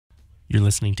You're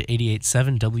listening to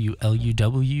 88.7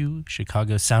 WLUW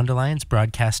Chicago Sound Alliance,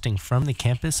 broadcasting from the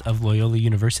campus of Loyola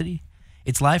University.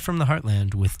 It's live from the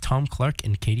Heartland with Thom Clark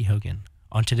and Katy Hogan.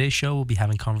 On today's show, we'll be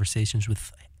having conversations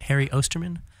with Harry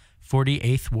Osterman,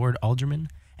 48th Ward Alderman,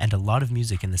 and a lot of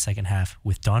music in the second half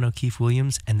with Don O'Keefe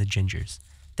Williams and the Gingers.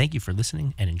 Thank you for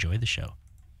listening and enjoy the show.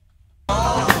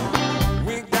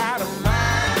 We got a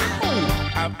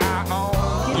mind of our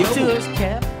own. Give it to us,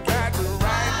 Cap. Got the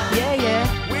right.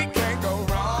 Yeah. We can't go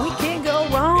wrong. We can't go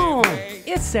wrong.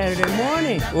 It's Saturday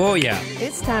morning. Oh, yeah.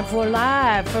 It's time for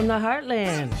Live from the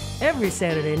Heartland. Every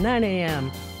Saturday, 9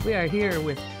 a.m., we are here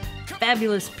with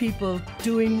fabulous people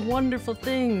doing wonderful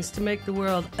things to make the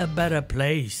world a better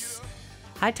place.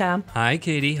 Hi, Tom. Hi,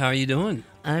 Katie. How are you doing?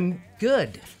 I'm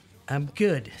good.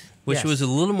 Wish Yes. it was a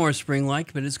little more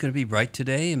spring-like, but it's going to be bright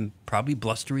today and probably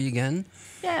blustery again.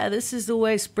 Yeah, this is the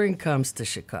way spring comes to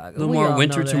Chicago. A little We more all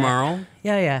winter know that. tomorrow.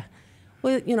 Yeah.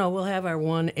 Well, we'll have our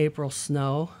one April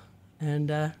snow,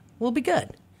 and we'll be good.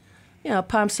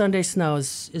 Palm Sunday snow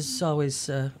is always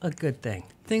a good thing.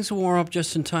 Things will warm up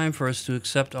just in time for us to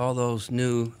accept all those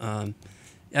new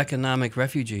economic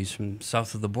refugees from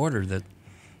south of the border that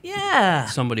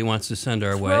somebody wants to send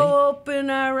our way. Throw open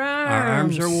our arms. Our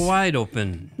arms are wide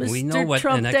open. Mr. We know what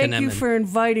Trump, an thank economic... you for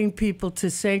inviting people to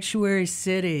sanctuary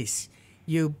cities,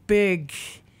 you big,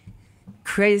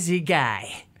 crazy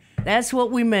guy. That's what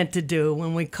we meant to do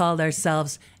when we called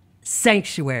ourselves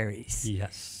sanctuaries.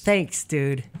 Yes. Thanks,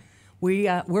 dude.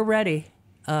 We're ready.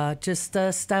 Just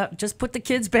put the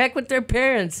kids back with their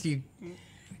parents, you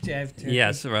jive turkey.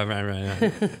 Yes,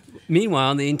 right.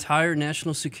 Meanwhile, the entire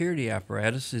national security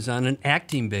apparatus is on an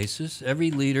acting basis. Every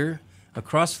leader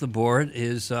across the board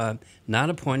is not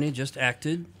appointed, just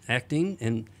acting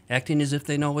as if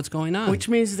they know what's going on. Which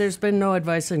means there's been no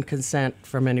advice and consent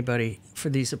from anybody for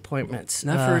these appointments.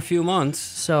 Not for a few months.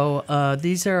 So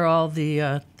these are all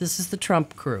this is the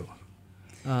Trump crew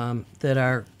that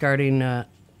are guarding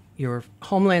your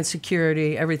homeland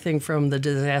security, everything from the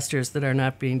disasters that are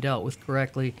not being dealt with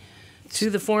correctly to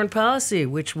the foreign policy,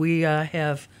 which we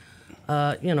have,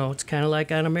 it's kind of like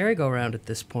on a merry-go-round at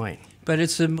this point. But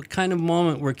it's a kind of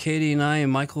moment where Katie and I and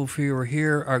Michael, if we were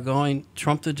here, are going,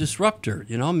 Trump the disruptor.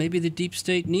 Maybe the deep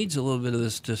state needs a little bit of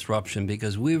this disruption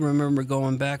because we remember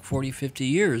going back 40, 50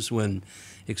 years when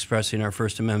expressing our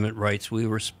First Amendment rights, we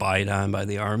were spied on by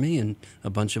the Army and a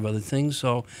bunch of other things.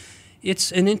 So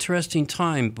it's an interesting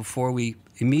time before we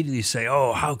immediately say,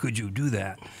 oh, how could you do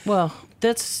that? Well,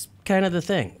 that's kind of the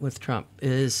thing with Trump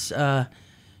is, there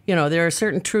are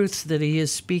certain truths that he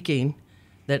is speaking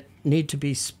that need to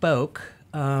be spoke.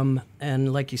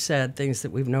 And like you said, things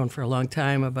that we've known for a long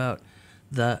time about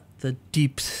the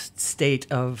deep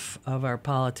state of our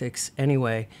politics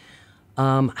anyway.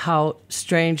 How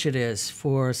strange it is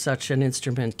for such an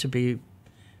instrument to be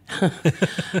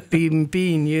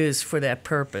being used for that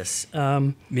purpose.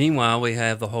 Meanwhile, we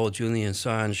have the whole Julian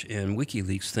Assange and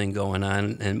WikiLeaks thing going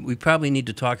on, and we probably need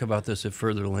to talk about this at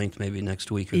further length maybe next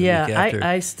week or the week after.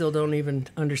 I still don't even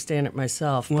understand it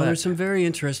myself. Well, but there's some very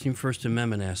interesting First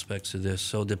Amendment aspects of this,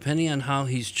 so depending on how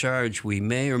he's charged, we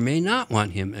may or may not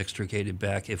want him extricated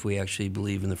back if we actually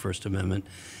believe in the First Amendment.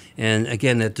 And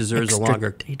again, that deserves a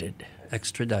longer...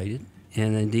 Extradited.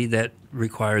 And indeed, that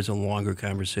requires a longer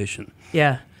conversation.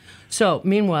 Yeah. So,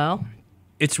 meanwhile...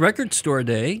 It's Record Store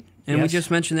Day, and we Yes. just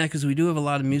mentioned that because we do have a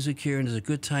lot of music here, and it's a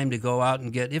good time to go out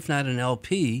and get, if not an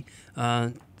LP,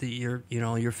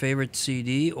 your favorite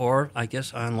CD or, I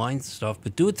guess, online stuff,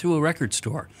 but do it through a record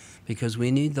store because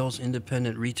we need those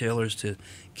independent retailers to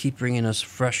keep bringing us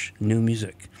fresh, new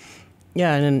music.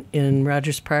 Yeah, and in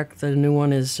Rogers Park, the new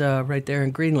one is right there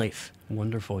in Greenleaf.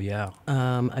 Wonderful, yeah.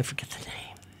 I forget the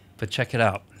name. But check it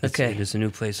out. Okay. It is a new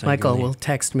place on Michael Greenleaf. will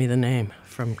text me the name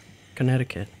from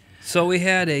Connecticut. So we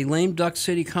had a lame duck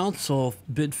city council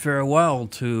bid farewell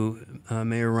to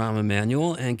Mayor Rahm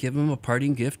Emanuel and give him a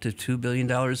parting gift of $2 billion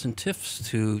in TIFs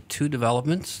to two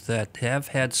developments that have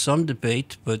had some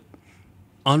debate, but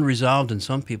unresolved in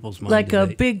some people's mind. Like a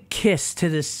big kiss to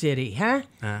the city, huh?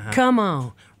 Uh-huh. Come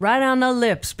on, right on the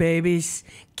lips, babies.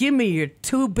 Give me your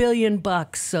 $2 billion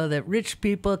so that rich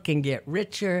people can get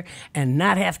richer and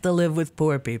not have to live with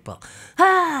poor people.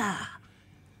 Ah!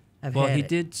 Well, he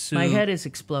did sue. My head is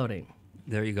exploding.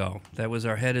 There you go. That was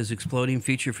our Head is Exploding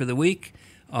feature for the week,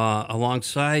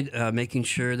 alongside making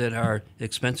sure that our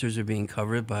expenses are being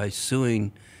covered by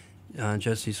suing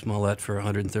Jesse Smollett for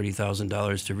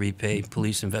 $130,000 to repay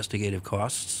police investigative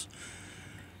costs.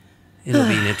 It'll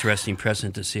be an interesting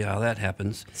precedent to see how that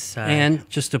happens. Sorry. And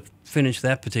just to finish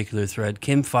that particular thread,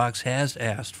 Kim Foxx has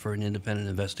asked for an independent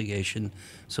investigation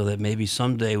so that maybe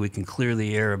someday we can clear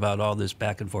the air about all this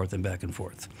back and forth and back and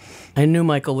forth. I knew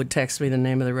Michael would text me the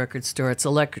name of the record store. It's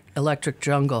Electric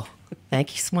Jungle.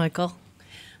 Thanks, Michael.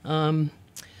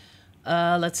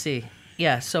 Let's see.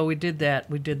 Yeah, so we did that.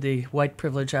 We did the white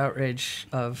privilege outrage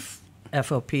of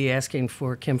FOP asking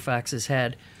for Kim Foxx's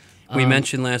head. We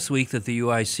mentioned last week that the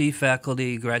UIC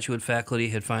faculty, graduate faculty,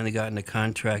 had finally gotten a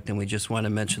contract, and we just want to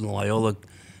mention the Loyola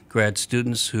grad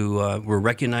students who were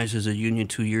recognized as a union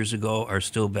 2 years ago are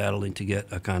still battling to get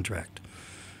a contract.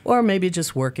 Or maybe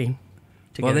just working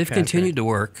to Well, get a they've contract. continued to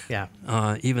work, Yeah.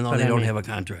 even though But they I don't mean- have a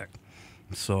contract.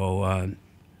 So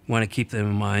want to keep them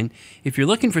in mind. If you're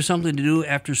looking for something to do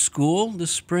after school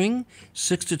this spring,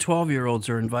 6 to 12-year-olds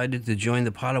are invited to join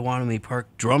the Potawatomi Park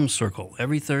Drum Circle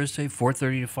every Thursday,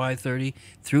 4:30 to 5:30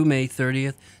 through May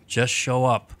 30th. Just show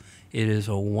up. It is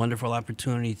a wonderful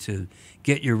opportunity to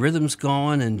get your rhythms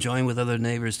going and join with other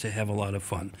neighbors to have a lot of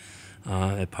fun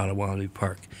at Potawatomi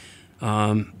Park.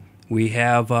 We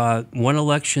have one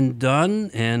election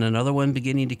done and another one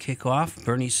beginning to kick off.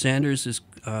 Bernie Sanders is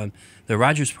the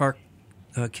Rogers Park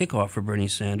kickoff for Bernie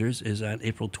Sanders is on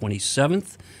April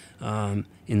 27th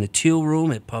in the Teal Room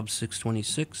at Pub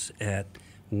 626 at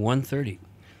 1:30.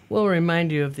 We'll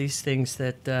remind you of these things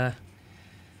that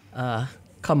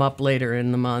come up later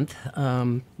in the month.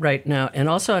 Right now, and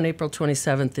also on April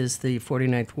 27th is the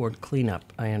 49th Ward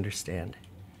cleanup, I understand.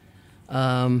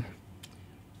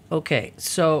 Okay,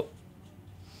 so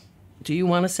do you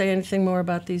want to say anything more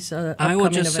about these upcoming I will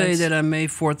just events? say that on May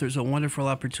 4th there's a wonderful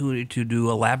opportunity to do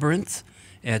a labyrinth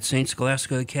at St.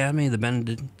 Scholastica Academy. The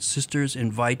Benedict Sisters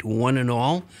invite one and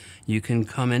all. You can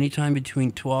come anytime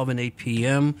between 12 and 8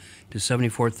 p.m. to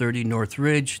 7430 North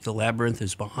Ridge. The labyrinth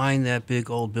is behind that big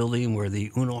old building where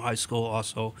the Uno High School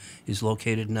also is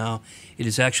located now. It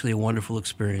is actually a wonderful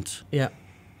experience. Yeah,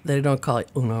 they don't call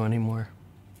it Uno anymore.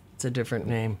 It's a different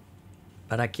name,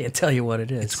 but I can't tell you what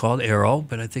it is. It's called Arrow,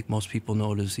 but I think most people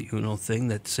know it as the Uno thing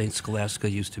that St.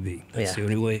 Scholastica used to be. That's Yeah.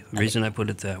 the only reason I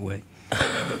put it that way.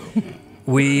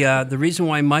 The reason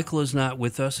why Michael is not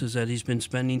with us is that he's been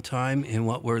spending time in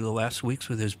what were the last weeks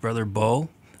with his brother Bo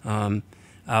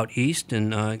out east.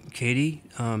 And Katy,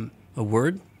 a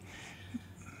word?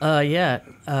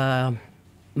 My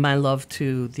love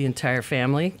to the entire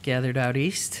family gathered out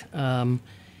east, and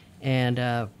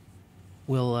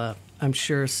we'll, I'm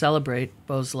sure, celebrate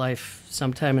Bo's life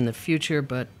sometime in the future.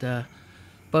 But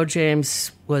Bo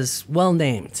James was well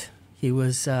named. He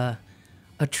was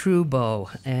a true Bo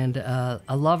and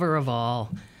a lover of all.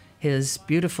 His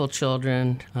beautiful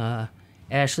children,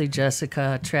 Ashley,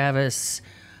 Jessica, Travis,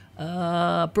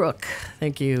 Brooke.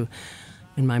 Thank you.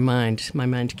 In my mind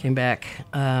came back.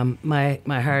 My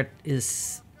heart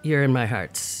is, you're in my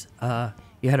hearts.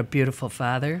 You had a beautiful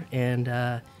father,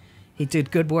 and he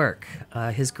did good work.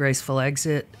 His graceful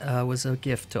exit was a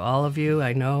gift to all of you,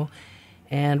 I know.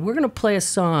 And we're going to play a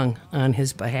song on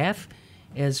his behalf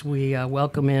as we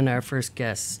welcome in our first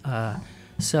guests.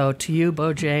 So to you,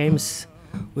 Bo James,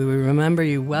 we will remember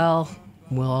you well.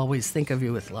 We'll always think of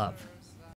you with love.